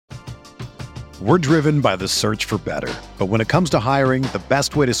We're driven by the search for better. But when it comes to hiring, the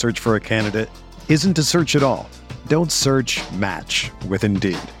best way to search for a candidate isn't to search at all. Don't search, match with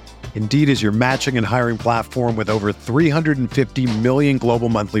Indeed. Indeed is your matching and hiring platform with over 350 million global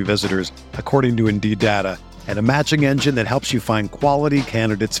monthly visitors, according to Indeed data, and a matching engine that helps you find quality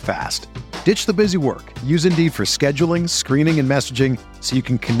candidates fast. Ditch the busy work. Use Indeed for scheduling, screening, and messaging so you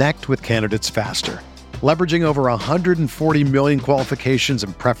can connect with candidates faster. Leveraging over 140 million qualifications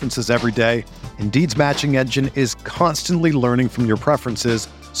and preferences every day, Indeed's matching engine is constantly learning from your preferences,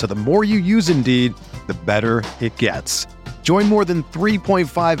 so the more you use Indeed, the better it gets. Join more than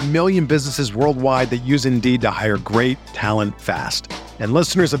 3.5 million businesses worldwide that use Indeed to hire great talent fast. And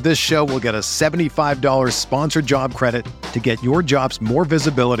listeners of this show will get a $75 sponsored job credit to get your jobs more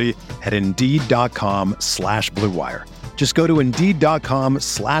visibility at Indeed.com/Blue Wire. Just go to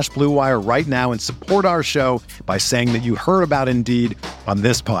Indeed.com/Blue Wire right now and support our show by saying that you heard about Indeed on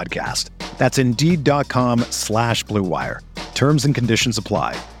this podcast. That's Indeed.com/Blue Wire. Terms and conditions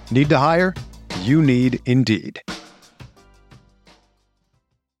apply. Need to hire? You need Indeed.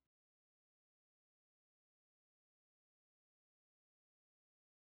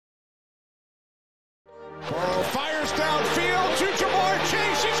 Fires downfield to Jamar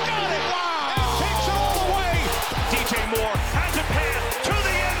Chase. He's got it. Wow. And takes it all the way. DJ Moore has a pass to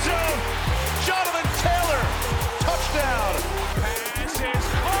the end zone. Jonathan Taylor. Touchdown. Pass is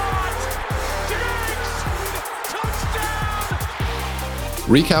caught. Diggs. Touchdown.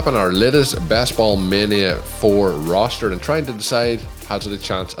 Recapping our latest Best Ball Mania 4 roster and trying to decide has it a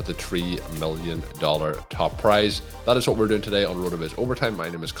chance at the $3 million top prize. That is what we're doing today on RotoViz Overtime. My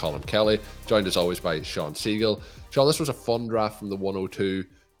name is Colin Kelly, joined as always by Sean Siegel. Sean, this was a fun draft from the 102.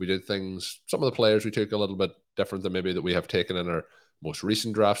 We did things, some of the players we took a little bit different than maybe that we have taken in our most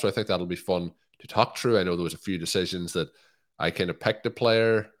recent draft. So I think that'll be fun to talk through. I know there was a few decisions that I kind of picked a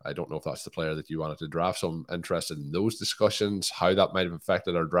player. I don't know if that's the player that you wanted to draft. So I'm interested in those discussions, how that might have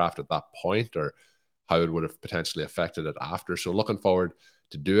affected our draft at that point or how it would have potentially affected it after. So looking forward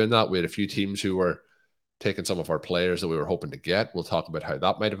to doing that. We had a few teams who were taking some of our players that we were hoping to get. We'll talk about how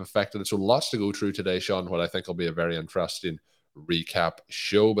that might have affected it. So lots to go through today, Sean, what I think will be a very interesting recap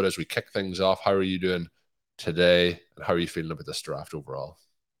show. But as we kick things off, how are you doing today? And how are you feeling about this draft overall?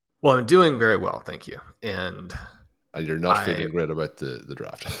 Well, I'm doing very well, thank you. And you're not feeling great about the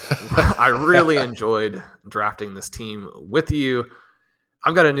draft. I really enjoyed drafting this team with you.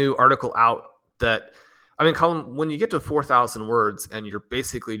 I've got a new article out that, I mean, Colin, when you get to 4,000 words and you're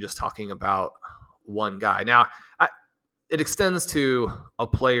basically just talking about one guy. Now, it extends to a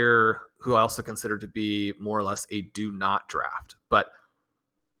player who I also consider to be more or less a do not draft. But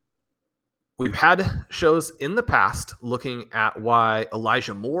we've had shows in the past looking at why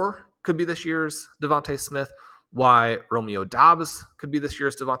Elijah Moore could be this year's Devontae Smith, why Romeo Doubs could be this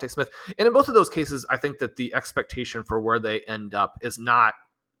year's Devontae Smith. And in both of those cases, I think that the expectation for where they end up is not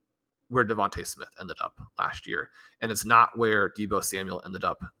where Devontae Smith ended up last year. And it's not where Deebo Samuel ended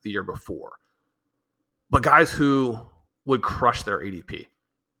up the year before. But guys who would crush their ADP.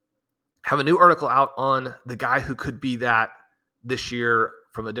 Have a new article out on the guy who could be that this year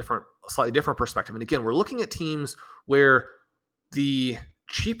from a slightly different perspective. And again, we're looking at teams where the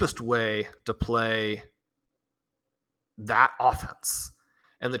cheapest way to play that offense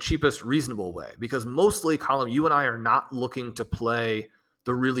and the cheapest reasonable way, because mostly, Colin, you and I are not looking to play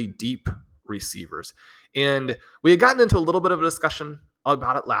the really deep receivers. And we had gotten into a little bit of a discussion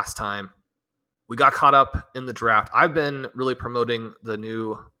about it last time. We got caught up in the draft. I've been really promoting the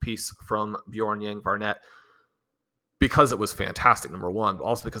new piece from Bjorn Yang Barnett because it was fantastic, number one, but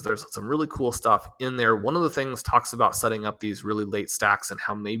also because there's some really cool stuff in there. One of the things talks about setting up these really late stacks and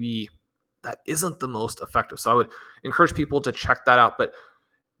how maybe that isn't the most effective. So I would encourage people to check that out. But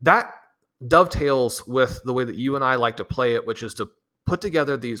that dovetails with the way that you and I like to play it, which is to put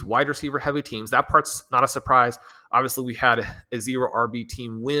together these wide receiver heavy teams. That part's not a surprise. Obviously, we had a zero RB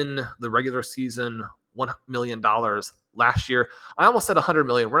team win the regular season $1 million last year. I almost said $100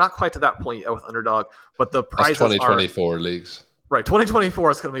 million. We're not quite to that point yet with Underdog, but the prizes 2024 leagues. Right,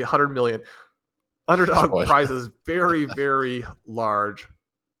 2024 is going to be $100 million. Underdog prize is very, very large.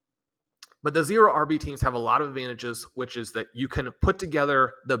 But the zero RB teams have a lot of advantages, which is that you can put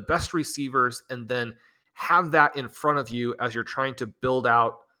together the best receivers and then have that in front of you as you're trying to build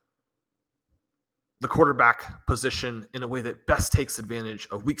out the quarterback position in a way that best takes advantage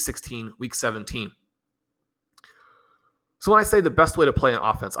of week 16, week 17. So when I say the best way to play an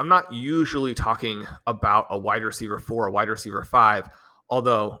offense, I'm not usually talking about a wide receiver 4, a wide receiver 5,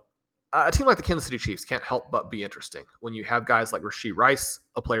 although a team like the Kansas City Chiefs can't help but be interesting. When you have guys like Rashee Rice,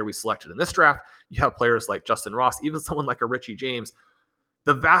 a player we selected in this draft, you have players like Justin Ross, even someone like a Richie James.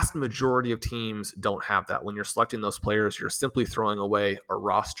 The vast majority of teams don't have that. When you're selecting those players, you're simply throwing away a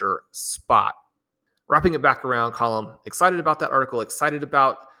roster spot. Wrapping it back around, Colin, excited about that article, excited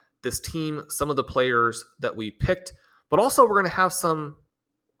about this team, some of the players that we picked, but also we're going to have some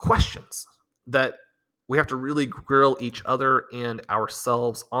questions that we have to really grill each other and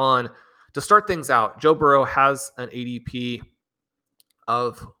ourselves on. To start things out, Joe Burrow has an ADP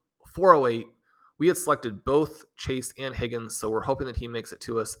of 408. We had selected both Chase and Higgins, so we're hoping that he makes it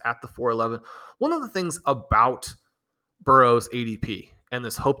to us at the 411. One of the things about Burrow's ADP and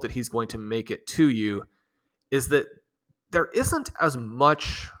this hope that he's going to make it to you is that there isn't as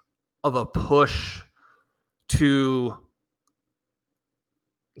much of a push to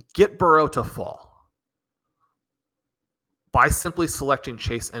get Burrow to fall by simply selecting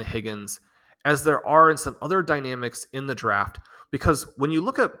Chase and Higgins as there are in some other dynamics in the draft. Because when you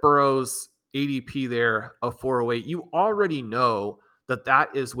look at Burrow's ADP there of 408, you already know that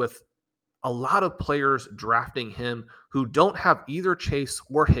that is with a lot of players drafting him who don't have either Chase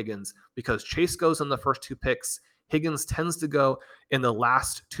or Higgins, because Chase goes in the first 2 picks. Higgins tends to go in the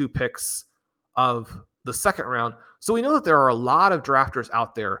last 2 picks of the second round. So we know that there are a lot of drafters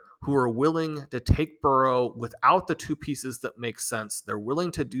out there who are willing to take Burrow without the 2 pieces that make sense. They're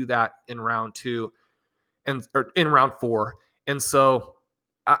willing to do that in round 2 or in round 4. And so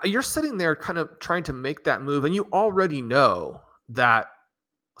you're sitting there kind of trying to make that move, and you already know that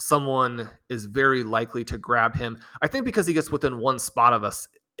someone is very likely to grab him. I think because he gets within 1 spot of us,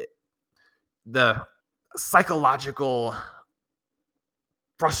 the psychological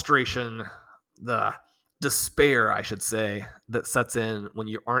frustration, the despair, I should say, that sets in when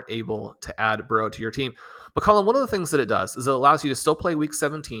you aren't able to add Burrow to your team. But Colin, one of the things that it does is it allows you to still play week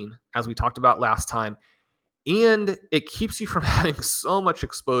 17, as we talked about last time, and it keeps you from having so much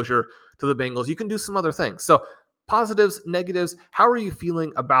exposure to the Bengals. You can do some other things. So positives, negatives, how are you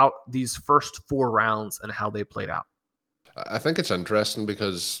feeling about these first 4 rounds and how they played out? I think it's interesting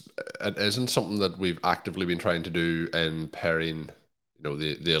because it isn't something that we've actively been trying to do in pairing,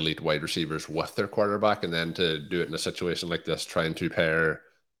 the elite wide receivers with their quarterback, and then to do it in a situation like this, trying to pair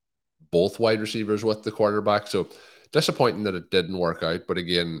both wide receivers with the quarterback. So disappointing that it didn't work out. But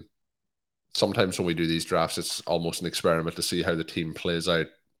again, sometimes when we do these drafts, it's almost an experiment to see how the team plays out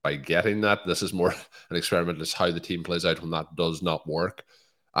by getting that. This is more an experiment as how the team plays out when that does not work.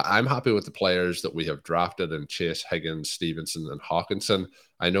 I'm happy with the players that we have drafted in Chase, Higgins, Stevenson, and Hawkinson.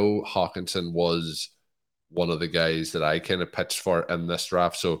 I know Hawkinson was one of the guys that I kind of pitched for in this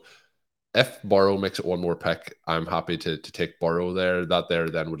draft. So if Burrow makes it 1 more pick, I'm happy to take Burrow there. That there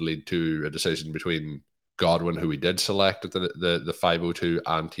then would lead to a decision between Godwin, who we did select at the 502,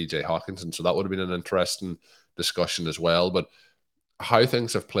 and TJ Hawkinson. So that would have been an interesting discussion as well. But how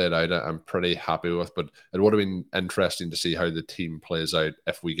things have played out, I'm pretty happy with. But it would have been interesting to see how the team plays out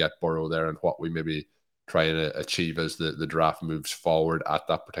if we get Burrow there and what we maybe try and achieve as the draft moves forward at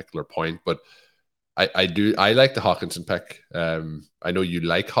that particular point. But I like the Hawkinson pick. I know you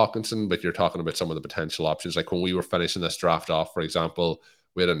like Hawkinson, but you're talking about some of the potential options. Like when we were finishing this draft off, for example,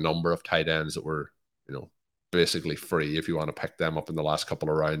 we had a number of tight ends that were, basically free if you want to pick them up in the last couple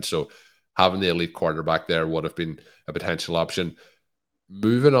of rounds. So having the elite quarterback there would have been a potential option.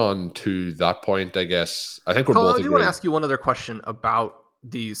 Moving on to that point, I guess, I think we're both I do want to ask you one other question about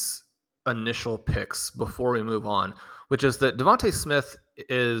these initial picks before we move on, which is that Devontae Smith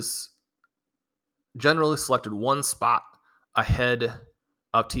is generally selected 1 spot ahead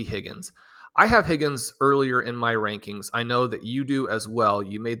of T. Higgins. I have Higgins earlier in my rankings. I know that you do as well.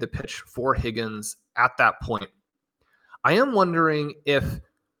 You made the pitch for Higgins at that point. I am wondering if,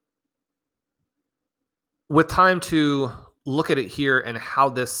 with time to look at it here and how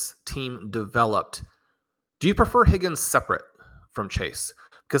this team developed, do you prefer Higgins separate from Chase?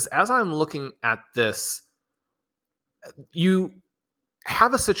 Because as I'm looking at this, you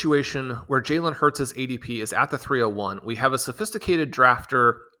have a situation where Jalen Hurts' ADP is at the 301. We have a sophisticated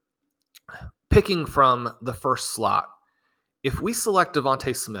drafter picking from the first slot. If we select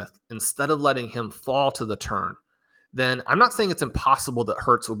Devontae Smith instead of letting him fall to the turn, then I'm not saying it's impossible that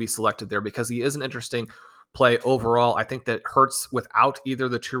Hurts will be selected there, because he is an interesting play overall. I think that Hurts without either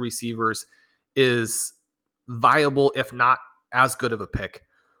the 2 receivers is viable, if not as good of a pick.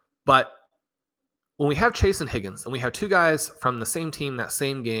 But when we have Chase and Higgins, and we have 2 guys from the same team, that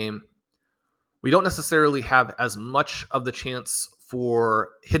same game, we don't necessarily have as much of the chance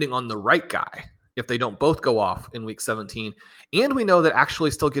for hitting on the right guy if they don't both go off in week 17. And we know that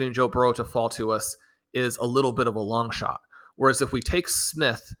actually still getting Joe Burrow to fall to us is a little bit of a long shot. Whereas if we take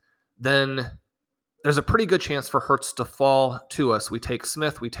Smith, then there's a pretty good chance for Hurts to fall to us. We take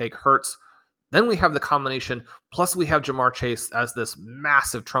Smith, we take Hurts. Then we have the combination, plus we have Jamar Chase as this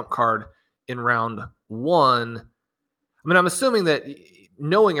massive trump card in round 1. I mean, I'm assuming that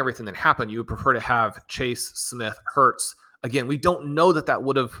knowing everything that happened, you would prefer to have Chase, Smith, Hurts. Again, we don't know that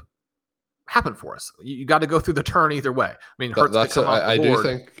would have happened for us. You got to go through the turn either way. I mean, Hurts could come off the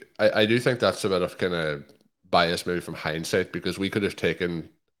board. I do think that's a bit of kind of bias maybe from hindsight, because we could have taken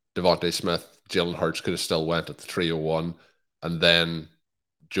Devontae Smith, Jalen Hurts could have still went at the 301, and then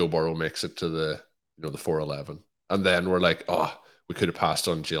Joe Burrow makes it to the 411, and then we're like, oh, we could have passed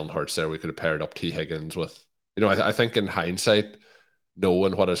on Jalen Hurts there. We could have paired up T Higgins with, I think in hindsight,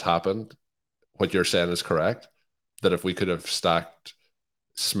 knowing what has happened, what you're saying is correct. That if we could have stacked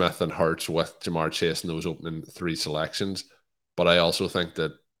Smith and Hurts with Jamar Chase in those opening 3 selections, but I also think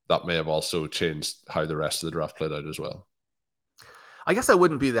that may have also changed how the rest of the draft played out as well. I guess I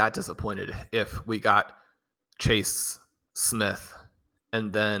wouldn't be that disappointed if we got Chase, Smith,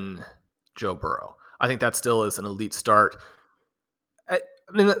 and then Joe Burrow. I think that still is an elite start. I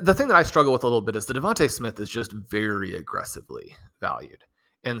mean, the thing that I struggle with a little bit is the Devontae Smith is just very aggressively valued.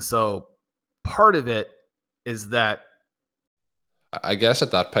 And so part of it is that, I guess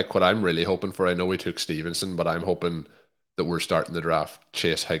at that pick, what I'm really hoping for, I know we took Stevenson, but I'm hoping that we're starting the draft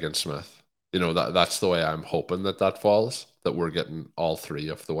Chase, Higgins, Smith. That's the way I'm hoping that falls, that we're getting all 3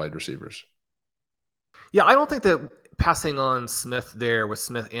 of the wide receivers. Yeah, I don't think that passing on Smith there with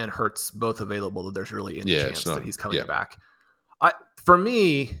Smith and Hurts both available, that there's really any chance that he's coming back. For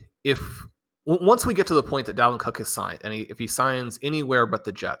me, once we get to the point that Dalvin Cook is signed, and if he signs anywhere but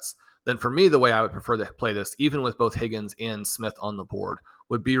the Jets, then for me, the way I would prefer to play this, even with both Higgins and Smith on the board,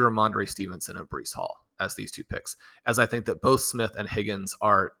 would be Ramondre Stevenson and Breece Hall as these 2 picks, as I think that both Smith and Higgins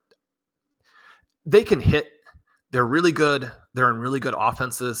they can hit. They're really good. They're in really good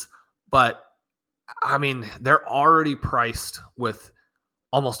offenses, but I mean, they're already priced with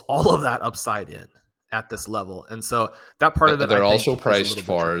almost all of that upside in at this level. And so that part of it, they're also priced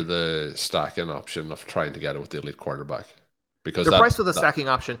for the stacking option of trying to get it with the elite quarterback, because they're priced with a stacking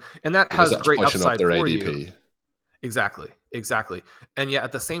option, and that has great upside for ADP. You. Exactly. And yet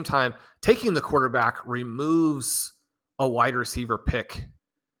at the same time, taking the quarterback removes a wide receiver pick,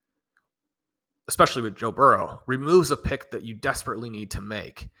 especially with Joe Burrow, removes a pick that you desperately need to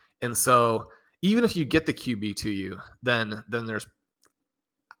make. And so even if you get the QB to you, then there's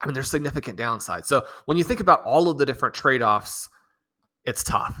significant downside. So when you think about all of the different trade-offs, it's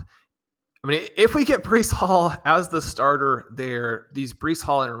tough. I mean, if we get Breece Hall as the starter there, these Breece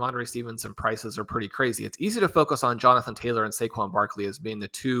Hall and Ramondre Stevenson prices are pretty crazy. It's easy to focus on Jonathan Taylor and Saquon Barkley as being the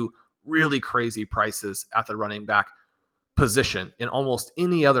 2 really crazy prices at the running back position. In almost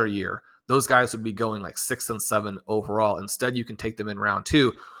any other year, those guys would be going like 6 and 7 overall. Instead, you can take them in round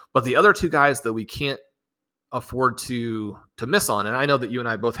 2. But the other 2 guys that we can't afford to miss on, and I know that you and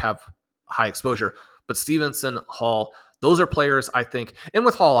I both have high exposure, but Stevenson, Hall, those are players I think, and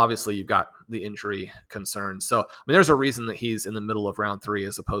with Hall, obviously you've got the injury concerns. So, I mean, there's a reason that he's in the middle of round 3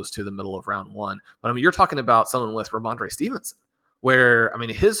 as opposed to the middle of round 1. But I mean, you're talking about someone with Ramondre Stevenson, where, I mean,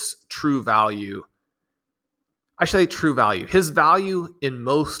 his value his value in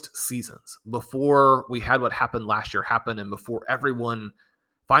most seasons before we had what happened last year happen, and before everyone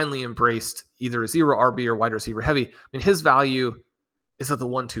finally embraced either zero RB or wide receiver heavy, I mean, his value is at the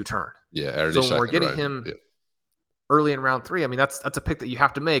 1-2 turn. Yeah. So when we're getting him early in round 3, I mean, that's a pick that you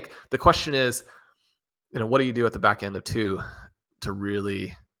have to make. The question is, what do you do at the back end of 2 to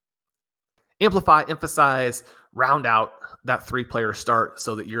really amplify, emphasize, round out that 3-player start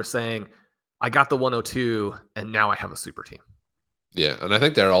so that you're saying, I got the 102 and now I have a super team. Yeah. And I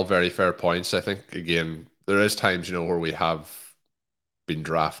think they're all very fair points. I think, again, there is times, where we have been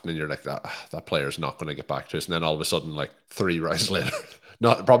drafting and you're like, that player's not going to get back to us. And then all of a sudden, like 3 rounds later,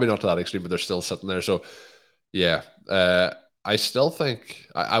 probably not to that extreme, but they're still sitting there. So yeah, I still think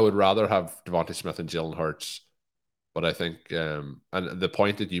I would rather have Devontae Smith and Jalen Hurts, but I think, and the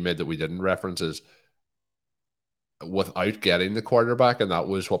point that you made that we didn't reference is, without getting the quarterback, and that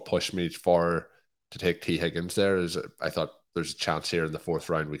was what pushed me to take T Higgins there, is I thought there's a chance here in the 4th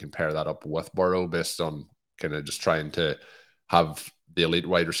round we can pair that up with Burrow, based on kind of just trying to have the elite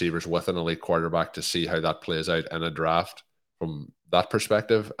wide receivers with an elite quarterback to see how that plays out in a draft from that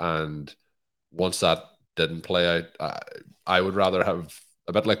perspective. And once that didn't play out, I would rather have,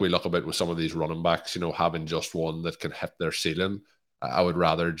 a bit like we look about with some of these running backs, having just one that can hit their ceiling. I would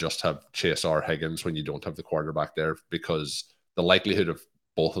rather just have Chase or Higgins when you don't have the quarterback there, because the likelihood of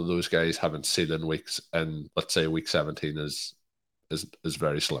both of those guys having ceiling weeks in, let's say, week 17 is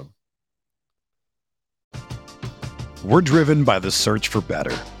very slim. We're driven by the search for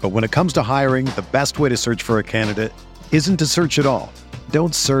better. But when it comes to hiring, the best way to search for a candidate isn't to search at all.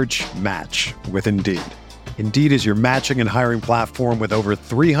 Don't search, match with Indeed. Indeed is your matching and hiring platform with over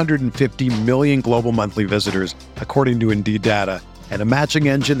 350 million global monthly visitors, according to Indeed data, and a matching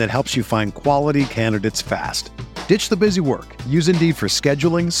engine that helps you find quality candidates fast. Ditch the busy work. Use Indeed for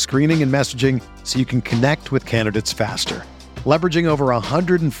scheduling, screening, and messaging so you can connect with candidates faster. Leveraging over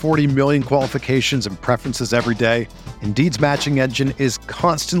 140 million qualifications and preferences every day, Indeed's matching engine is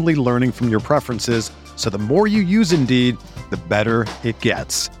constantly learning from your preferences, so the more you use Indeed, the better it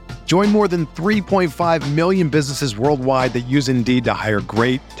gets. Join more than 3.5 million businesses worldwide that use Indeed to hire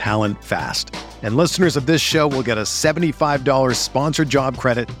great talent fast. And listeners of this show will get a $75 sponsored job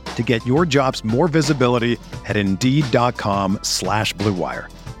credit to get your jobs more visibility at Indeed.com/Blue Wire.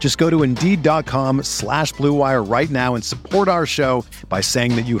 Just go to Indeed.com/Blue Wire right now and support our show by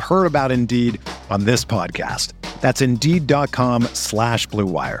saying that you heard about Indeed on this podcast. That's Indeed.com/Blue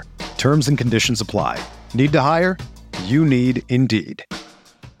Wire. Terms and conditions apply. Need to hire? You need Indeed.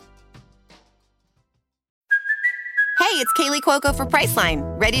 Hey, it's Kaylee Cuoco for Priceline.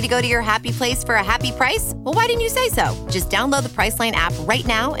 Ready to go to your happy place for a happy price? Well, why didn't you say so? Just download the Priceline app right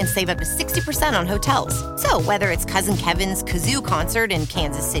now and save up to 60% on hotels. So whether it's Cousin Kevin's Kazoo Concert in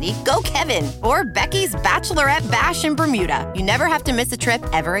Kansas City, go Kevin, or Becky's Bachelorette Bash in Bermuda, you never have to miss a trip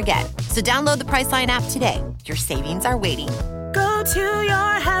ever again. So download the Priceline app today. Your savings are waiting. Go to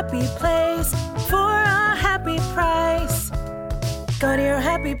your happy place for a happy price. Go to your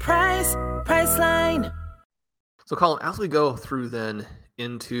happy price, Priceline. So, Colin, as we go through then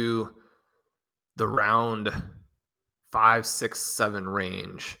into the round 5, 6, 7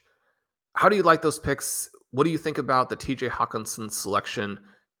 range, how do you like those picks? What do you think about the TJ Hawkinson selection,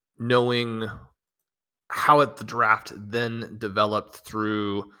 knowing how the draft then developed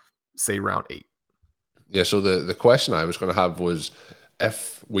through, say, round 8? Yeah, so the question I was going to have was,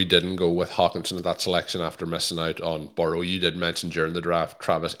 if we didn't go with Hawkinson at that selection after missing out on Burrow, you did mention during the draft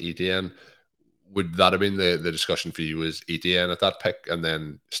Travis Etienne. Would that have been the discussion for you, was Etienne at that pick and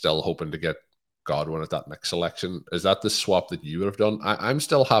then still hoping to get Godwin at that next selection? Is that the swap that you would have done? I'm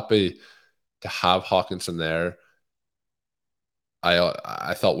still happy to have Hawkinson there.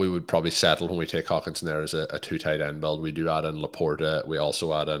 I thought we would probably settle when we take Hawkinson there as a 2 tight end build. We do add in Laporta. We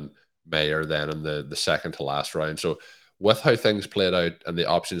also add in Mayer then in the second to last round. So with how things played out and the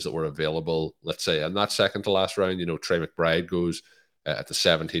options that were available, let's say in that second to last round, Trey McBride goes at the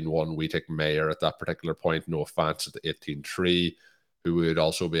 17-1. We take Mayer at that particular point. Noah Fant at the 18-3, who would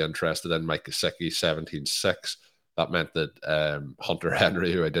also be interested in. Mike Gesicki, 17-6. That meant that Hunter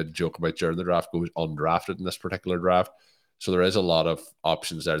Henry, who I did joke about during the draft, goes undrafted in this particular draft. So there is a lot of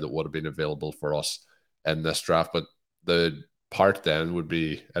options there that would have been available for us in this draft. But the part then would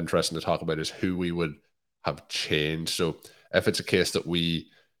be interesting to talk about is who we would have changed. So if it's a case that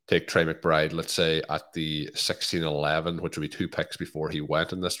we take Trey McBride, let's say at the 16-11, which would be 2 picks before he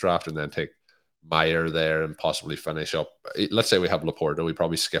went in this draft, and then take Mayer there and possibly finish up. Let's say we have Laporta, we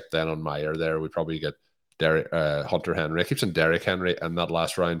probably skip then on Mayer there. We probably get Hunter Henry. I keep saying Derrick Henry in that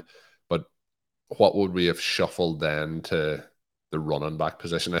last round, but what would we have shuffled then to the running back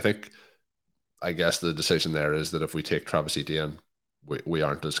position? I guess the decision there is that if we take Travis Etienne, we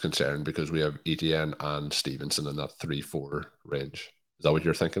aren't as concerned because we have Etienne and Stevenson in that 3-4 range. Is that what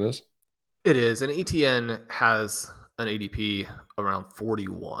you're thinking is? It is. And Etienne has an ADP around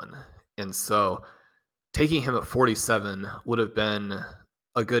 41. And so taking him at 47 would have been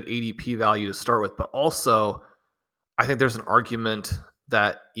a good ADP value to start with. But also, I think there's an argument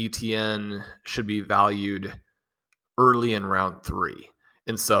that Etienne should be valued early in round 3.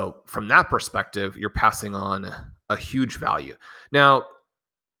 And so from that perspective, you're passing on a huge value. Now,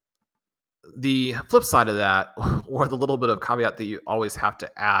 the flip side of that, or the little bit of caveat that you always have to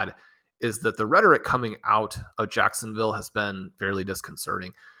add, is that the rhetoric coming out of Jacksonville has been fairly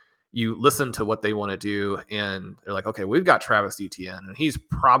disconcerting. You listen to what they want to do, and they're like, okay, we've got Travis Etienne, and he's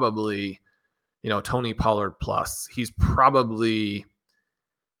probably, Tony Pollard plus. He's probably,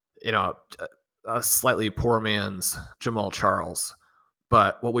 a slightly poor man's Jamal Charles.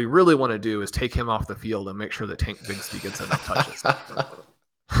 But what we really want to do is take him off the field and make sure that Tank Bigsby gets enough touches.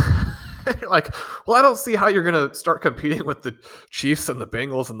 You're like, well, I don't see how you're going to start competing with the Chiefs and the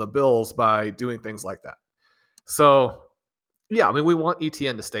Bengals and the Bills by doing things like that. So, yeah, I mean, we want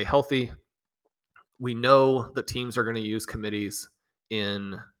ETN to stay healthy. We know that teams are going to use committees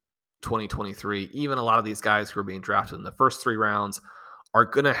in 2023. Even a lot of these guys who are being drafted in the first 3 rounds are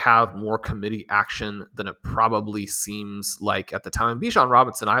going to have more committee action than it probably seems like at the time. Bijan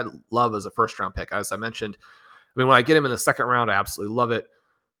Robinson, I love as a first-round pick. As I mentioned, when I get him in the second round, I absolutely love it.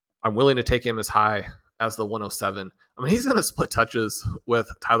 I'm willing to take him as high as the 107. I mean, he's going to split touches with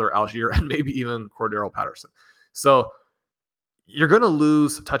Tyler Algier and maybe even Cordero Patterson. So you're going to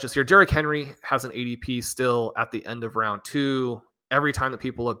lose touches here. Derrick Henry has an ADP still at the end of round 2. Every time that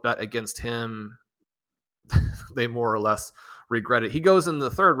people have bet against him, they more or less regret it. He goes in the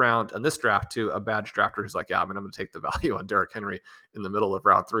 3rd round in this draft to a badge drafter who's like, yeah, I'm going to take the value on Derrick Henry in the middle of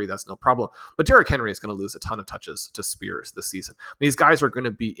round 3. That's no problem. But Derrick Henry is going to lose a ton of touches to Spears this season. These guys are going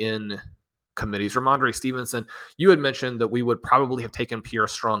to be in committees. Ramondre Stevenson, you had mentioned that we would probably have taken Pierre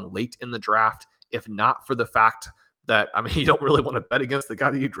Strong late in the draft, if not for the fact that, you don't really want to bet against the guy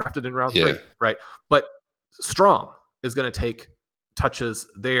that you drafted in round 3, right? But Strong is going to take touches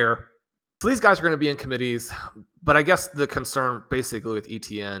there. So these guys are going to be in committees, but I guess the concern basically with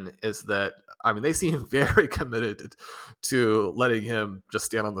ETN is that, they seem very committed to letting him just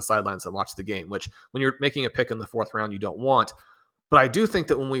stand on the sidelines and watch the game, which when you're making a pick in the 4th round, you don't want. But I do think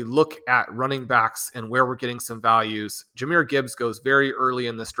that when we look at running backs and where we're getting some values, Jahmyr Gibbs goes very early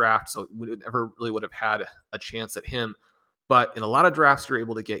in this draft, so we never really would have had a chance at him. But in a lot of drafts, you're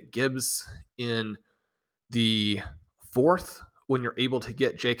able to get Gibbs in the 4th, when you're able to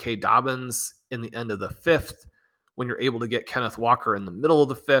get J.K. Dobbins in the end of the 5th, when you're able to get Kenneth Walker in the middle of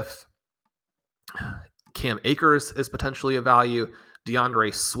the 5th. Cam Akers is potentially a value.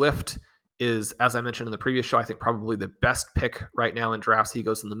 DeAndre Swift is, as I mentioned in the previous show, I think probably the best pick right now in drafts. He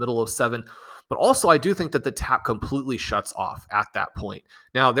goes in the middle of 7. But also, I do think that the tap completely shuts off at that point.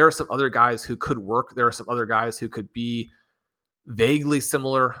 Now, there are some other guys who could work. There are some other guys who could be vaguely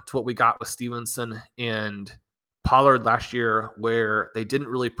similar to what we got with Stevenson and Pollard last year, where they didn't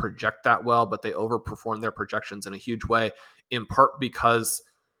really project that well, but they overperformed their projections in a huge way, in part because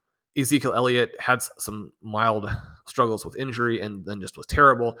Ezekiel Elliott had some mild struggles with injury and then just was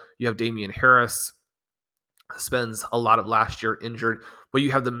terrible. You have Damian Harris, spends a lot of last year injured, but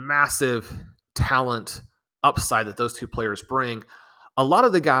you have the massive talent upside that those two players bring. A lot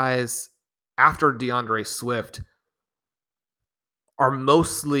of the guys after DeAndre Swift are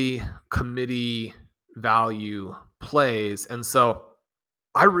mostly committee value plays. And so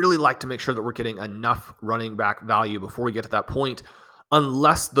I really like to make sure that we're getting enough running back value before we get to that point,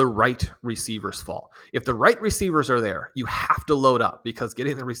 unless the right receivers fall. If the right receivers are there, you have to load up because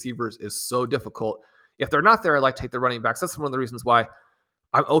getting the receivers is so difficult. If they're not there, I like to take the running backs. That's one of the reasons why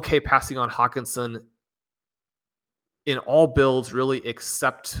I'm okay passing on Hawkinson in all builds, really,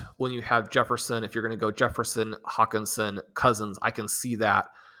 except when you have Jefferson. If you're going to go Jefferson, Hawkinson, Cousins, I can see that.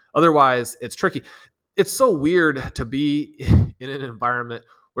 Otherwise, it's tricky. It's so weird to be in an environment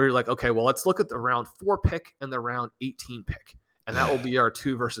where you're like, okay, well, let's look at the round 4 pick and the round 18 pick. And that will be our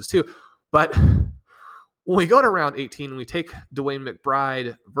 2 versus 2. But when we go to round 18, we take Dwayne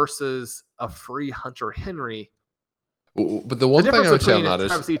McBride versus a free Hunter Henry. But the one thing I would say on that is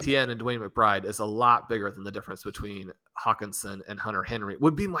Travis Etienne and Dwayne McBride is a lot bigger than the difference between Hawkinson and Hunter Henry,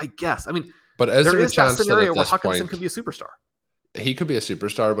 would be my guess. But is there a chance that scenario at where this Hawkinson point, could be a superstar? He could be a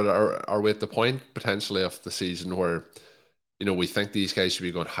superstar, but are we at the point potentially of the season where, we think these guys should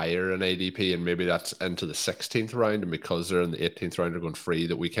be going higher in ADP, and maybe that's into the 16th round, and because they're in the 18th round, they're going free,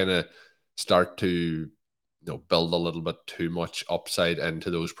 that we kind of start to build a little bit too much upside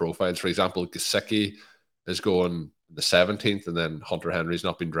into those profiles. For example, Gesicki is going the 17th, and then Hunter Henry's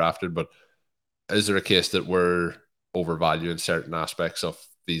not been drafted. But is there a case that we're overvaluing certain aspects of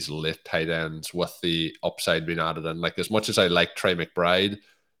these late tight ends with the upside being added in? Like, as much as I like Trey McBride,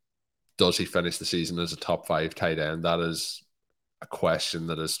 does he finish the season as a top 5 tight end? That is a question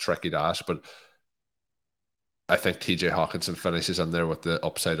that is tricky to ask, but I think TJ Hawkinson finishes in there with the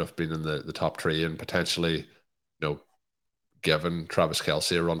upside of being in the top 3 and potentially, giving Travis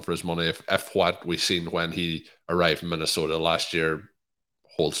Kelce a run for his money. If what we've seen when he arrived in Minnesota last year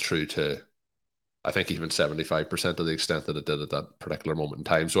holds true to, I think, even 75% of the extent that it did at that particular moment in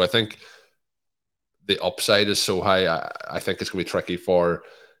time. So I think the upside is so high. I think it's going to be tricky for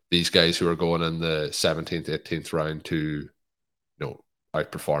these guys who are going in the 17th, 18th round to,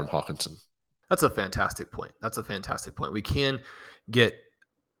 outperform Hawkinson. That's a fantastic point. We can get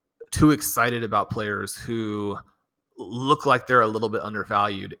too excited about players who look like they're a little bit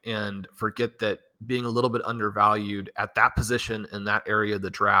undervalued and forget that being a little bit undervalued at that position in that area of the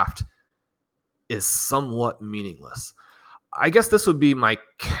draft is somewhat meaningless. I guess this would be my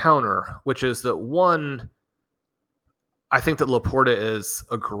counter, which is that, one, I think that Laporta is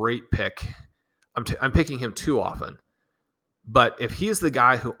a great pick. I'm picking him too often. But if he's the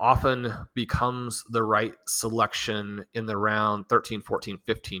guy who often becomes the right selection in the round 13, 14,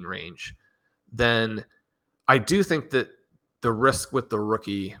 15 range, then I do think that the risk with the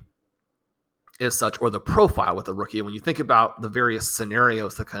rookie is such, or the profile with the rookie, and when you think about the various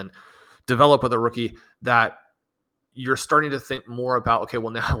scenarios that can develop with a rookie, that you're starting to think more about, okay,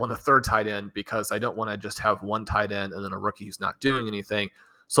 well, now I want a third tight end because I don't want to just have one tight end and then a rookie who's not doing anything.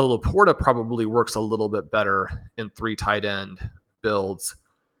 So Laporta probably works a little bit better in 3 tight end builds.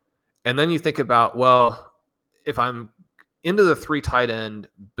 And then you think about, well, if I'm into the 3 tight end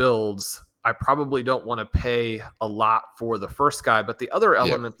builds, I probably don't want to pay a lot for the first guy. But the other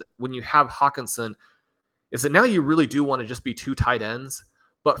element when you have Hawkinson is that now you really do want to just be 2 tight ends.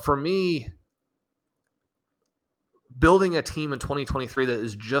 But for me, building a team in 2023 that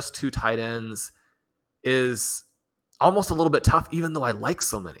is just 2 tight ends is almost a little bit tough, even though I like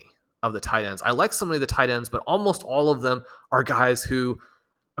so many of the tight ends. I like so many of the tight ends, but almost all of them are guys who,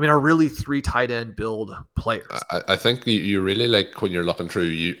 are really 3 tight end build players. I think you really, like, when you're looking through,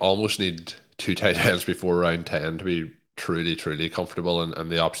 you almost need 2 tight ends before round 10 to be truly, truly comfortable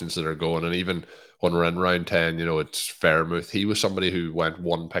and the options that are going. And even when we're in round 10, it's Fairmouth. He was somebody who went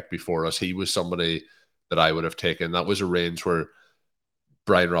 1 pick before us. He was somebody that I would have taken. That was a range where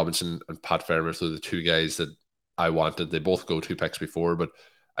Brian Robinson and Pat Fairmouth were the 2 guys that I wanted. They both go 2 picks before, but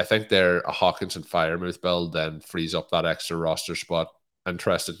I think they're a Hawkins and Fairmouth build then frees up that extra roster spot.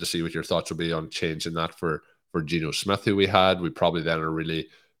 Interested to see what your thoughts will be on changing that for Geno Smith, who we had. We probably then are really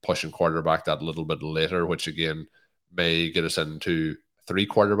pushing quarterback that little bit later, which again may get us into 3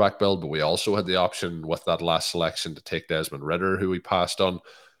 quarterback build, but we also had the option with that last selection to take Desmond Ridder, who we passed on.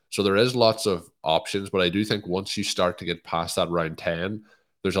 So there is lots of options, but I do think once you start to get past that round 10,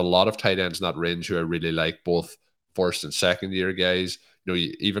 there's a lot of tight ends in that range who I really like, both first and second year guys.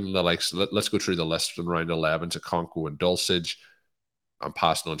 Even the likes, let's go through the list in round 11 to Conco and Dulcich. I'm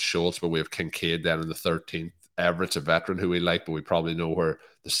passing on Schultz, but we have Kincaid then in the 13th. Everett's a veteran who we like, but we probably know where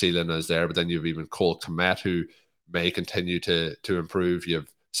the ceiling is there. But then you have even Cole Kmet, who may continue to improve. You have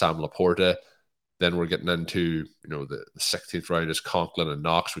Sam Laporta. Then we're getting into, the 16th round is Conklin and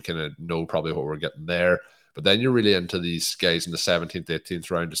Knox. We kind of know probably what we're getting there. But then you're really into these guys in the 17th,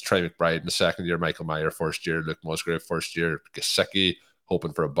 18th round. It's Trey McBride in the second year, Michael Meyer first year, Luke Musgrave first year, Gesicki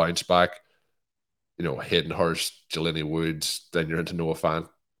hoping for a bounce back. Hayden Hurst, Jelani Woods, then you're into Noah Fant.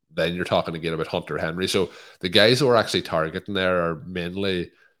 Then you're talking again about Hunter Henry. So the guys who are actually targeting there are mainly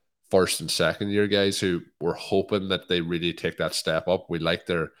first and second year guys who we're hoping that they really take that step up. We like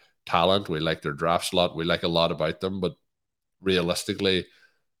their talent. We like their draft slot. We like a lot about them. But realistically,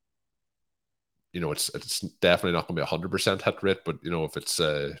 it's definitely not going to be 100% hit rate. But, if it's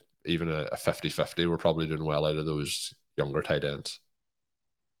even a 50-50, we're probably doing well out of those younger tight ends.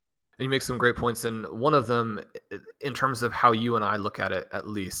 And you make some great points. And one of them, in terms of how you and I look at it, at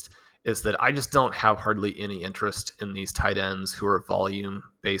least, is that I just don't have hardly any interest in these tight ends who are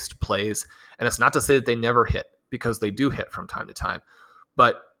volume-based plays. And it's not to say that they never hit, because they do hit from time to time.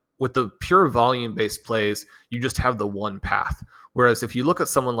 But with the pure volume-based plays, you just have the one path. Whereas if you look at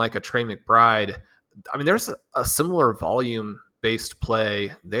someone like a Trey McBride, there's a similar volume-based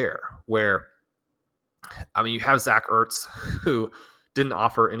play there where, you have Zach Ertz, who didn't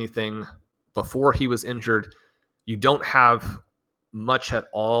offer anything before he was injured. You don't have much at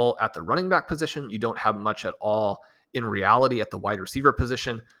all at the running back position. You don't have much at all in reality at the wide receiver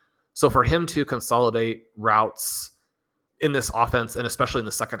position. So for him to consolidate routes in this offense, and especially in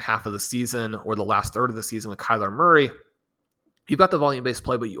the second half of the season or the last third of the season with Kyler Murray, you've got the volume-based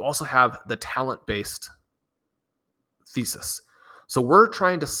play, but you also have the talent-based thesis. So we're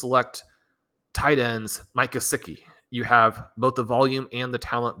trying to select tight ends, Mike Gesicki. You have both the volume and the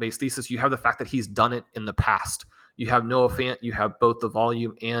talent-based thesis. You have the fact that he's done it in the past. You have Noah Fant. You have both the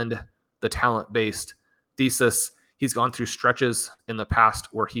volume and the talent-based thesis. He's gone through stretches in the past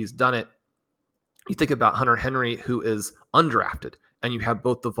where he's done it. You think about Hunter Henry, who is undrafted, and you have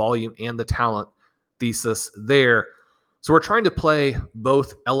both the volume and the talent thesis there. So we're trying to play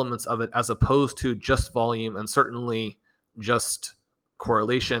both elements of it as opposed to just volume and certainly just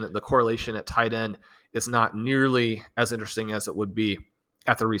correlation. The correlation at tight end is not nearly as interesting as it would be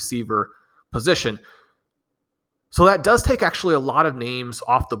at the receiver position. So that does take actually a lot of names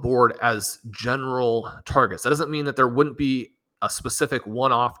off the board as general targets. That doesn't mean that there wouldn't be a specific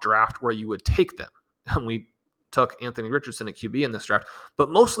one-off draft where you would take them. And we took Anthony Richardson at QB in this draft, but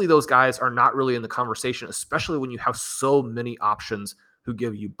mostly those guys are not really in the conversation, especially when you have so many options who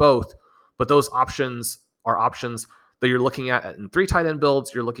give you both. But those options are options that you're looking at in 3 tight end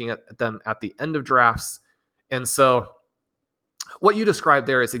builds. You're looking at them at the end of drafts. And so what you described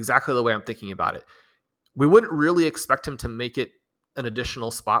there is exactly the way I'm thinking about it. We wouldn't really expect him to make it an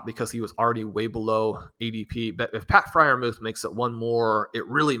additional spot because he was already way below ADP. But if Pat Freiermuth makes it one more, it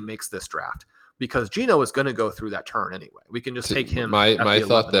really makes this draft because Geno is going to go through that turn anyway. We can just take him. My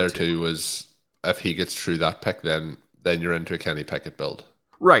thought there too was if he gets through that pick, then you're into a Kenny Pickett build.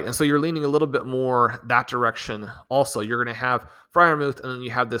 Right. And so you're leaning a little bit more that direction. Also, you're going to have Freiermuth, and then you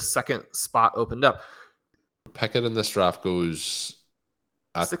have this second spot opened up. Pickett in this draft goes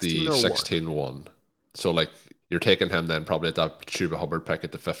at the 16-1. So like you're taking him then probably at that Chuba Hubbard pick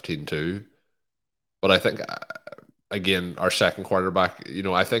at the 15-2. But I think, again, our second quarterback,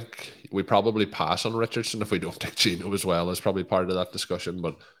 I think we probably pass on Richardson if we don't take Geno as well, as probably part of that discussion.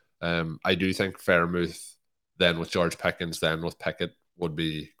 But I do think Freiermuth, then with George Pickens, then with Pickett, would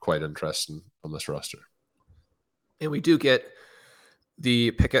be quite interesting on this roster. And we do get the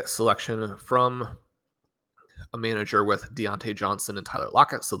Pickett selection from a manager with Deontay Johnson and Tyler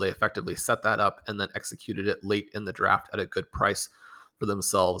Lockett. So they effectively set that up and then executed it late in the draft at a good price for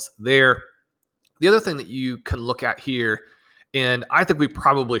themselves there. The other thing that you can look at here, and I think we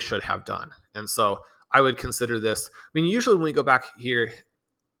probably should have done, and so I would consider this. I mean, usually when we go back here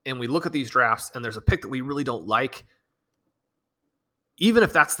and we look at these drafts and there's a pick that we really don't like, even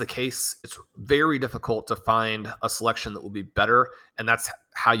if that's the case, it's very difficult to find a selection that will be better. And that's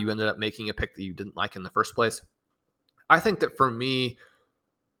how you ended up making a pick that you didn't like in the first place. I think that for me,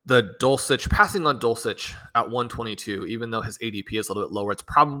 passing on Dulcich at 122, even though his ADP is a little bit lower, it's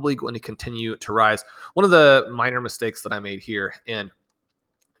probably going to continue to rise. One of the minor mistakes that I made here, and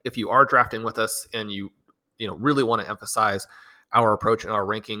if you are drafting with us and you really want to emphasize our approach and our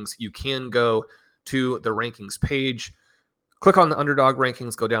rankings, you can go to the rankings page. Click on the Underdog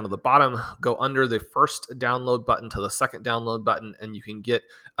rankings, go down to the bottom, go under the first download button to the second download button, and you can get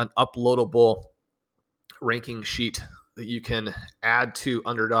an uploadable ranking sheet that you can add to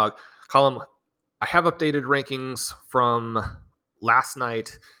Underdog. Column, I have updated rankings from last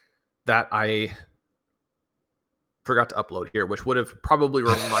night that I forgot to upload here, which would have probably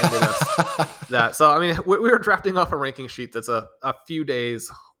reminded us that. So, I mean, we were drafting off a ranking sheet that's a few days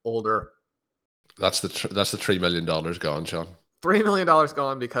older. That's the $3 million gone, Sean. $3 million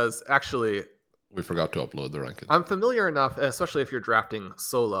gone because actually we forgot to upload the rankings. I'm familiar enough, especially if you're drafting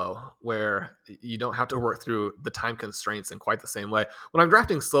solo, where you don't have to work through the time constraints in quite the same way. When I'm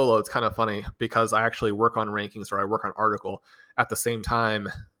drafting solo, it's kind of funny because I actually work on rankings or I work on article at the same time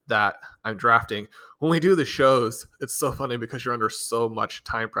that I'm drafting. When we do the shows, it's so funny because you're under so much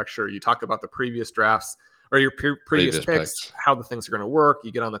time pressure. You talk about the previous drafts or your previous picks, how the things are going to work.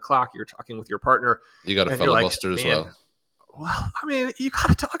 You get on the clock, you're talking with your partner. You got a filibuster as well. Well, I mean, you got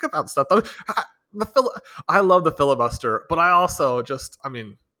to talk about stuff. I love the filibuster, but I also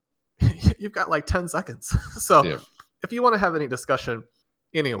you've got like 10 seconds. So if you want to have any discussion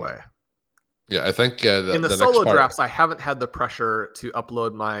anyway. Yeah, I think in the solo drafts, I haven't had the pressure to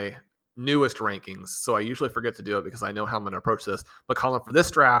upload my newest rankings. So I usually forget to do it because I know how I'm going to approach this. But Colin, for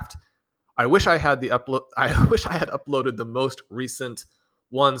this draft, I wish I had uploaded the most recent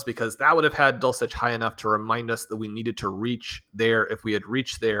ones because that would have had Dulcich high enough to remind us that we needed to reach there. If we had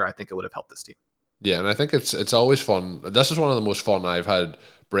reached there, I think it would have helped this team. Yeah, and I think it's always fun. This is one of the most fun I've had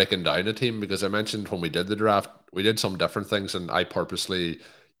breaking down a team because I mentioned when we did the draft, we did some different things, and I purposely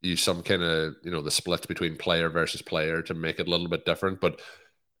used some kind of, the split between player versus player to make it a little bit different. But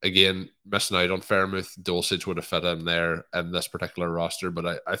again, missing out on Freiermuth, Dulcich would have fit in there in this particular roster.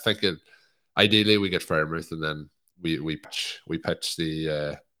 But I think ideally we get Freiermuth and then we pitch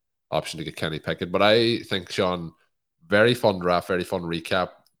the option to get Kenny Pickett. But I think, Sean, very fun draft, very fun recap,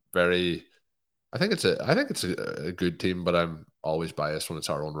 I think it's a good team, but I'm always biased when it's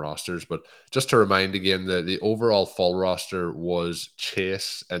our own rosters. But just to remind again, the overall full roster was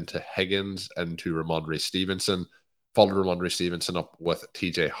Chase into Higgins into Ramondre Stevenson. Followed Ramondre Stevenson up with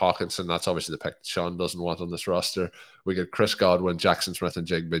TJ Hawkinson. That's obviously the pick that Sean doesn't want on this roster. We get Chris Godwin, Jackson Smith and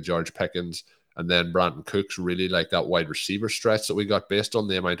Jigba, George Pickens, and then Brandon Cooks. Really like that wide receiver stretch that we got based on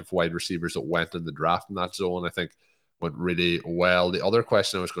the amount of wide receivers that went in the draft in that zone. I think went really well. The other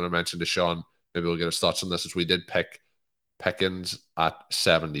question I was going to mention to Sean, maybe we'll get his thoughts on this, is we did pick Pickens at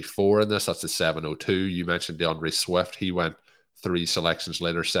 74 in this. That's the 702. You mentioned DeAndre Swift. He went 3 selections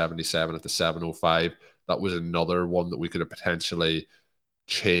later, 77 at the 705. That was another one that we could have potentially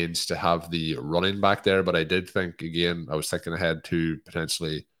changed to have the running back there. But I did think, again, I was thinking ahead to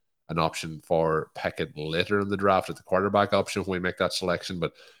potentially an option for Pickett later in the draft at the quarterback option when we make that selection.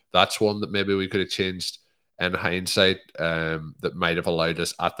 But that's one that maybe we could have changed in hindsight that might have allowed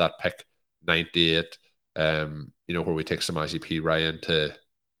us at that pick 98, where we take Samaje Perine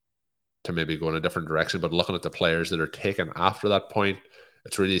to maybe go in a different direction. But looking at the players that are taken after that point,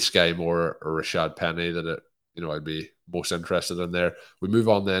 it's really Sky Moore or Rashad Penny that I'd be most interested in there. We move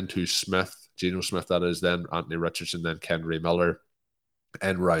on then to Smith, Geno Smith, that is, then Anthony Richardson, then Kendry Miller,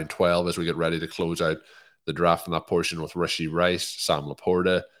 and round 12 as we get ready to close out the draft in that portion with Rishi Rice, Sam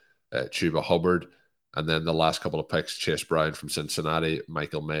Laporta, Chuba Hubbard. And then the last couple of picks, Chase Brown from Cincinnati,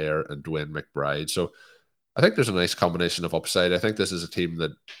 Michael Mayer, and Dwayne McBride. So I think there's a nice combination of upside. I think this is a team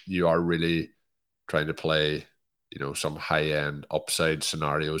that you are really trying to play, some high-end upside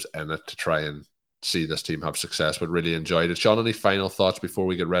scenarios in it to try and see this team have success, but really enjoyed it. Sean, any final thoughts before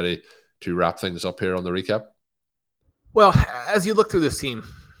we get ready to wrap things up here on the recap? Well, as you look through this team,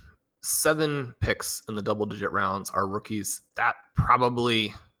 7 picks in the double-digit rounds are rookies. That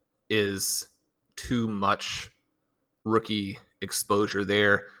probably is too much rookie exposure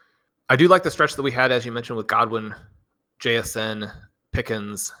there. I do like the stretch that we had, as you mentioned, with Godwin, JSN,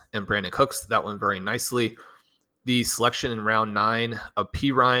 Pickens, and Brandon Cooks. That went very nicely. The selection in round 9 of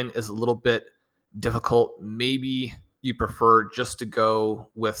Pirine is a little bit difficult. Maybe you prefer just to go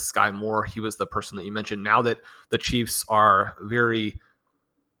with Sky Moore. He was the person that you mentioned. Now that the Chiefs are very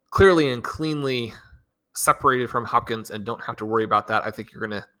clearly and cleanly separated from Hopkins and don't have to worry about that, I think you're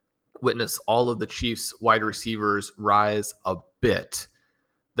going to witness all of the Chiefs wide receivers rise a bit.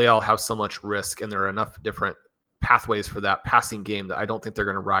 They all have so much risk, and there are enough different pathways for that passing game that I don't think they're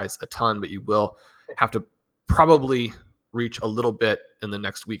going to rise a ton, but you will have to probably reach a little bit in the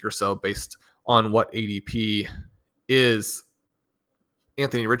next week or so based on what ADP is.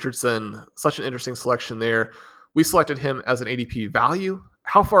 Anthony Richardson, such an interesting selection there. We selected him as an ADP value.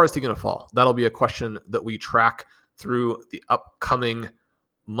 How far is he going to fall? That'll be a question that we track through the upcoming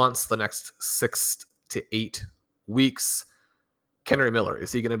months, the next 6 to 8 weeks. Kenry Miller,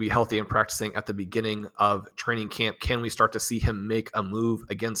 is he going to be healthy and practicing at the beginning of training camp? Can we start to see him make a move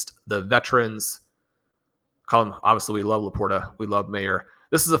against the veterans? Colin, obviously we love Laporta. We love Mayer.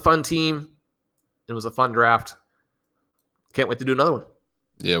 This is a fun team. It was a fun draft. Can't wait to do another one.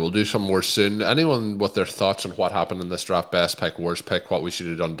 Yeah, we'll do some more soon. Anyone with their thoughts on what happened in this draft, best pick, worst pick, what we should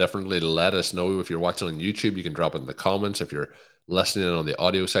have done differently, let us know. If you're watching on YouTube, you can drop it in the comments. If you're listening on the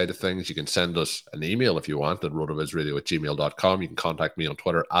audio side of things, you can send us an email if you want at rotovizradio@gmail.com. You can contact me on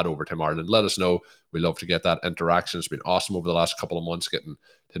Twitter at @OvertimeIreland. Let us know. We love to get that interaction. It's been awesome over the last couple of months getting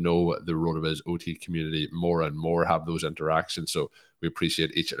to know the RotoViz OT community more and more, have those interactions. So we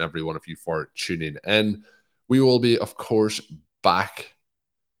appreciate each and every one of you for tuning in. We will be, of course, back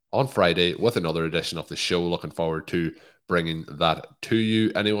on Friday with another edition of the show. Looking forward to bringing that to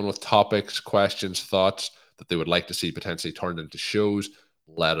you. Anyone with topics, questions, thoughts that they would like to see potentially turned into shows,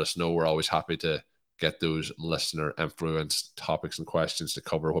 let us know. We're always happy to get those listener influenced topics and questions to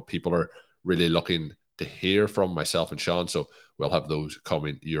cover what people are really looking to hear from myself and Sean. So we'll have those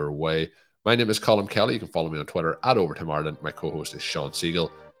coming your way. My name is Colin Kelly. You can follow me on Twitter at @OvertimeIreland. My co-host is Sean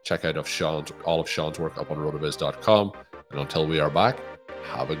Siegel. Check out all of Sean's work up on rotoviz.com. And until we are back,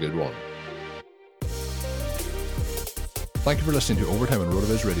 have a good one. Thank you for listening to Overtime on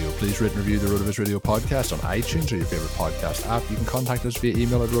RotoViz Radio. Please rate and review the RotoViz Radio podcast on iTunes or your favorite podcast app. You can contact us via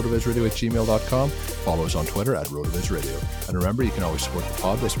email at rotovizradio@gmail.com. Follow us on Twitter at RotoViz Radio. And remember, you can always support the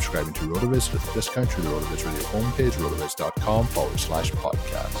pod by subscribing to RotoViz with a discount through the RotoViz Radio homepage,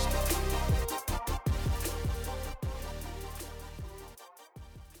 rotoviz.com/podcast.